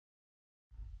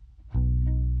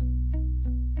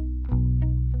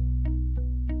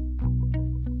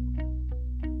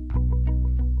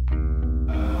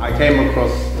I came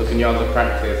across the Kunyaza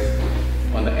practice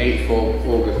on the 8th of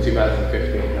August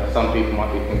 2015. Now some people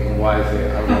might be thinking, why is it?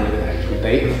 I remember the actual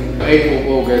date. The 8th of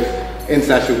August,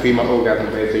 International Female Orgasm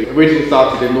Day. So it originally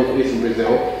started in northeastern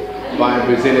Brazil by a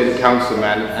Brazilian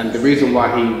councilman, and the reason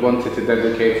why he wanted to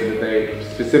dedicate the day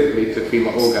specifically to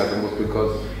female orgasm was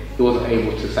because he wasn't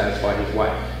able to satisfy his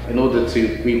wife. In order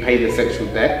to repay the sexual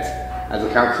debt, as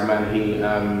a councilman, he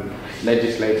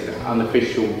legislated an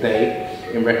unofficial day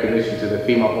in recognition to the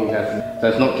female orgasm. So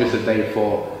it's not just a day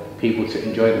for people to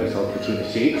enjoy themselves between the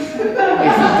sheets. It's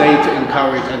a day to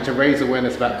encourage and to raise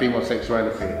awareness about female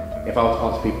sexuality. If I was to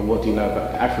ask people, what do you know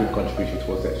about the African contribution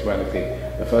towards sexuality?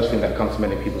 The first thing that comes to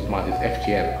many people's mind is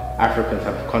FGM. Africans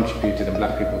have contributed and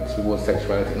black people towards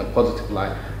sexuality in a positive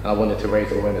light, and I wanted to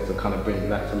raise awareness and kind of bring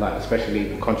that to light, especially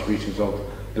the contributions of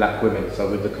black women.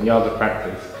 So with the Kunyaza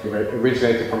practice, it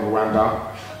originated from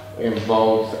Rwanda. It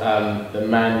involves the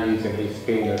man using his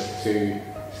penis to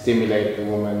stimulate the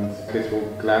woman's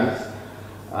clitoral glands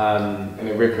in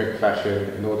a rhythmic fashion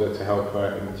in order to help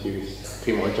her induce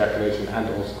female ejaculation and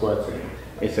or squirting.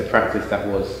 It's a practice that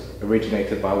was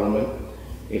originated by a woman.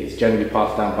 It's generally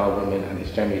passed down by women, and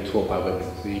it's generally taught by women.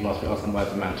 So you must be asking, why is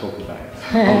the man talking about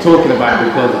it? I'm talking about it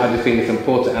because I just think it's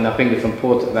important, and I think it's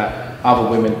important that other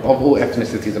women of all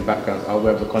ethnicities and backgrounds are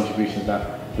aware of the contributions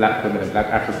that black women and black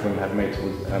African women have made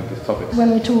towards this topic.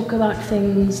 When we talk about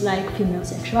things like female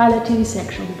sexuality,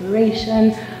 sexual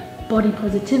liberation, body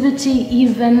positivity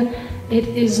even, it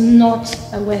is not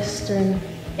a Western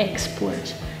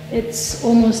export. It's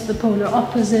almost the polar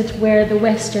opposite, where the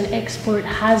Western export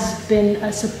has been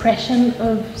a suppression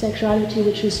of sexuality,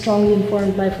 which is strongly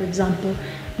informed by, for example,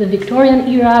 the Victorian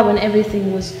era, when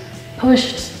everything was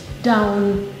pushed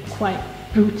down quite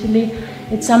brutally.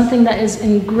 It's something that is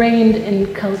ingrained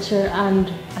in culture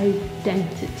and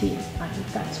identity, and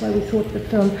that's why we thought the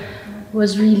film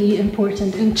was really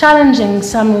important in challenging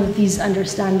some of these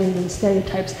understandings and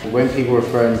stereotypes. When people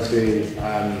referring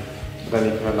to then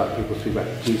you've heard like people speak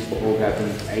about G-spot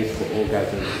orgasms, A-spot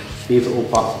orgasms. These are all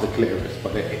parts of the clitoris,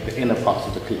 but they're the inner parts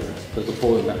of the clitoris. So it's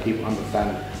important that people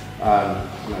understand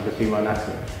like the female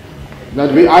anatomy. Now,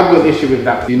 I've got an issue with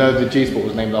that. You know, the G-spot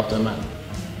was named after a man.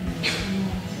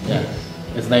 Yeah,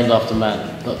 it's named after a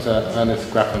man, Dr.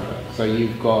 Ernest Grafenberg. So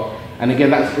you've got, and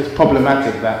again, it's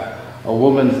problematic that a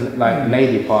woman's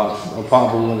lady parts or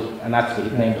part of a woman's anatomy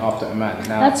is named after a man.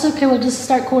 Now, that's okay, we'll just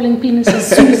start calling penises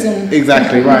Susan.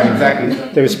 Exactly, right, exactly.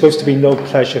 There was supposed to be no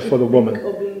pleasure for the woman.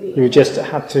 You just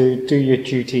had to do your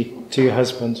duty to your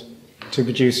husband to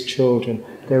produce children.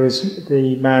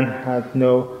 The man had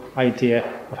no idea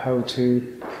of how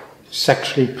to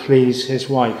sexually please his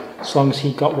wife. As long as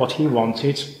he got what he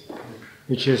wanted,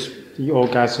 which is the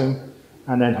orgasm,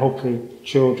 and then hopefully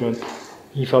children,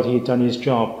 he felt he had done his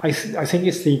job. I think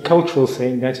it's the cultural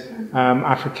thing that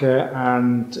Africa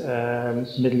and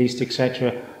Middle East,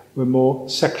 etc., were more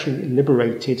sexually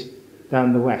liberated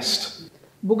than the West.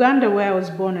 Buganda, where I was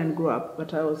born and grew up,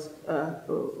 but I was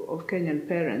of Kenyan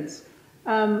parents,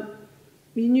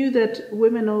 we knew that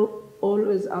women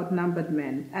always outnumbered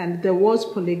men, and there was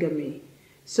polygamy.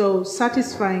 So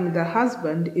satisfying the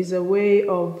husband is a way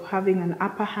of having an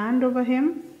upper hand over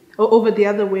him, or over the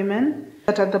other women.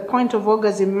 That at the point of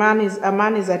orgasm, a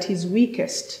man is at his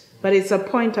weakest, but it's a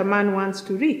point a man wants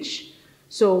to reach.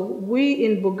 So we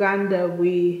in Buganda,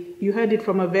 you heard it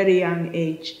from a very young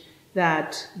age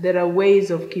that there are ways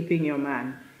of keeping your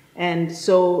man. And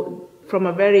so from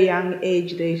a very young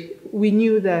age, we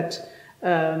knew that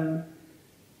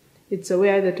it's a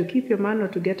way either to keep your man or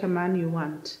to get a man you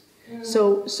want.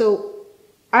 So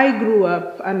I grew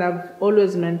up and I've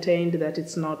always maintained that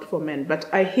it's not for men, but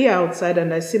I hear outside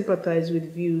and I sympathize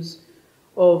with views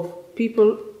of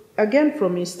people, again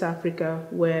from East Africa,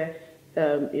 where,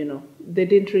 they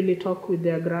didn't really talk with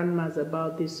their grandmas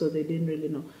about this, so they didn't really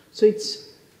know. So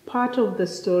it's part of the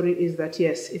story is that,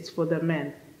 yes, it's for the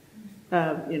men,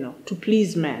 to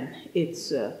please men.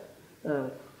 It's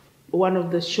one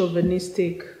of the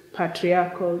chauvinistic,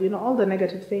 patriarchal, all the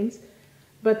negative things.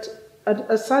 But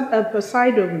a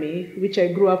side of me, which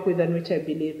I grew up with and which I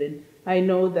believe in, I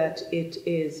know that it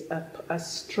is a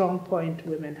strong point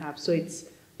women have. So it's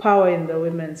power in the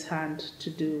women's hand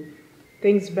to do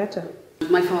things better.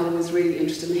 My father was really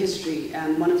interested in history,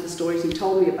 and one of the stories he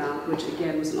told me about, which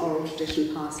again was an oral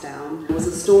tradition passed down, was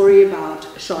a story about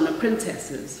Shona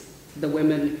princesses. The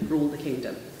women ruled the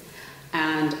kingdom.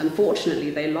 And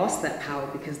unfortunately, they lost that power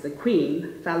because the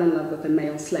queen fell in love with a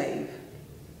male slave.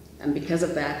 And because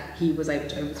of that, he was able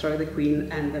to overthrow the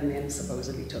queen, and the men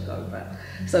supposedly took over.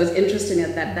 So it's interesting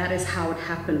that is how it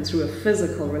happened, through a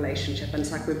physical relationship. And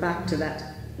it's like we're back to that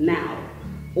now,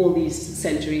 all these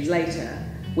centuries later.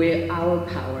 where our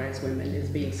power as women is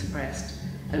being suppressed.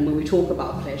 And when we talk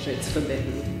about pleasure, it's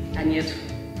forbidden. And yet,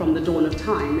 from the dawn of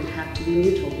time, it had to be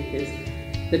neutral because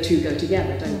the two go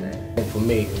together, don't they? For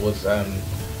me, it was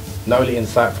not only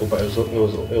insightful, but it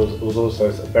was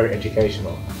also very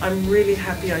educational. I'm really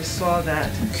happy I saw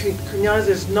that. Kunyaza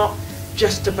is not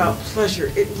just about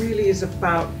pleasure. It really is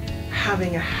about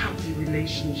having a happy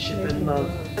relationship and love.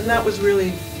 And that was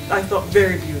really, I thought,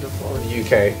 very beautiful. In the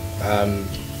UK,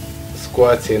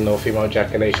 squirting or female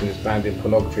ejaculation is banned in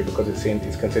pornography because it's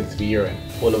considered to be urine.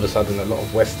 All of a sudden, a lot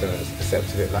of Westerners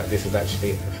accepted it like this is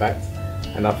actually a fact.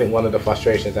 And I think one of the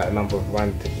frustrations that a number of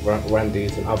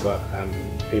Rwandese and other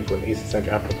people in East and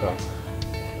Central Africa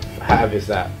have is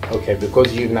that, okay,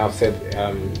 because you've now said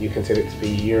you consider it to be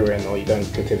urine or you don't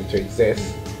consider it to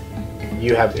exist,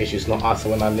 you have issues, not us.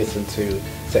 And when I listen to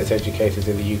sex educators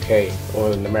in the UK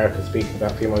or in America speaking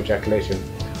about female ejaculation,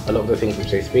 a lot of the things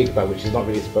which they speak about, which is not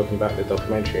really spoken about in the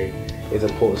documentary, is the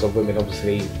importance of women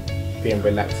obviously being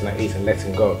relaxed and at ease and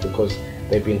letting go, because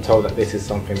they've been told that this is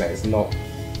something that is not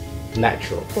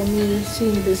natural. For me,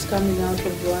 seeing this coming out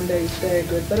of Rwanda is very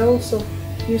good, but also,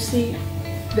 you see,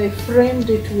 they framed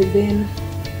it within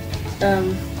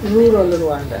rural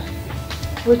Rwanda,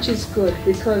 which is good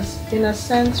because, in a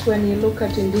sense, when you look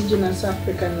at indigenous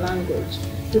African language,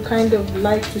 you kind of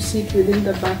like to see it within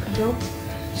the backdrop.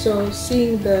 So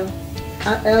seeing the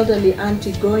elderly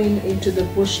auntie going into the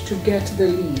bush to get the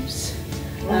leaves,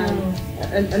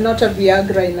 and not a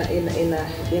Viagra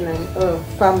in a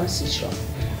pharmacy shop,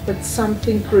 but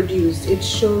something produced. It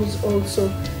shows also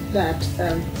that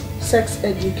sex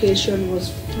education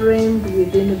was framed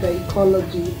within the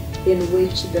ecology in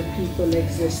which the people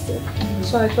existed.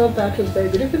 So I thought that was very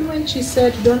good. Even when she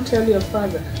said, "Don't tell your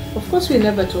father," of course we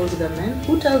never told the men.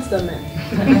 Who tells the men?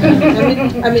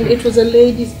 I mean, it was a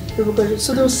ladies' revolution.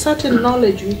 So there was certain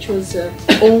knowledge which was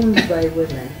owned by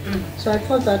women. So I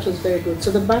thought that was very good. So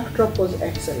the backdrop was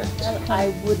excellent.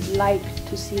 I would like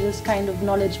to see this kind of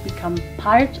knowledge become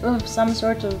part of some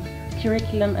sort of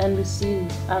curriculum and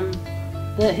receive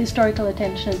the historical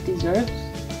attention it deserves.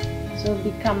 So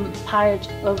become part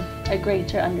of a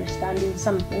greater understanding,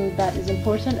 something that is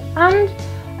important. And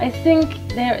I think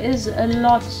there is a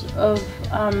lot of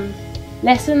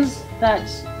lessons that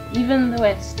even the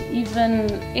West,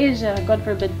 even Asia, God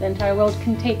forbid, the entire world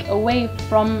can take away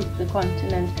from the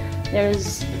continent. There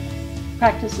is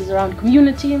practices around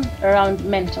community, around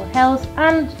mental health,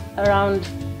 and around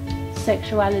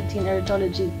sexuality and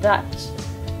erotomology that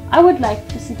I would like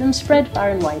to see them spread far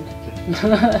and wide.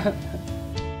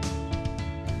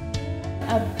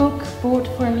 A book bought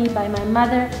for me by my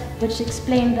mother which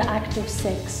explained the act of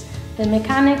sex, the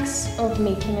mechanics of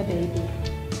making a baby.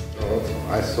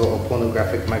 I saw a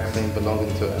pornographic magazine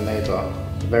belonging to a neighbour,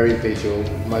 very visual,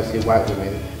 mostly white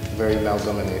women, very male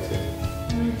dominated.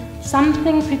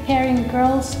 Something preparing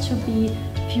girls to be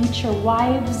future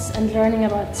wives and learning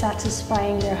about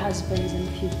satisfying their husbands in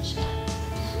future.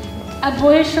 A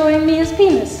boy showing me his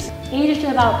penis. Aged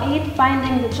about 8,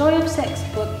 finding the Joy of Sex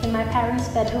book in my parents'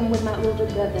 bedroom with my older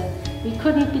brother. We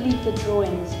couldn't believe the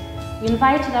drawings. We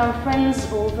invited our friends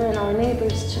over and our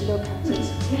neighbors to look at it.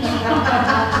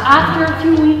 After a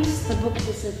few weeks, the book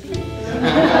disappeared.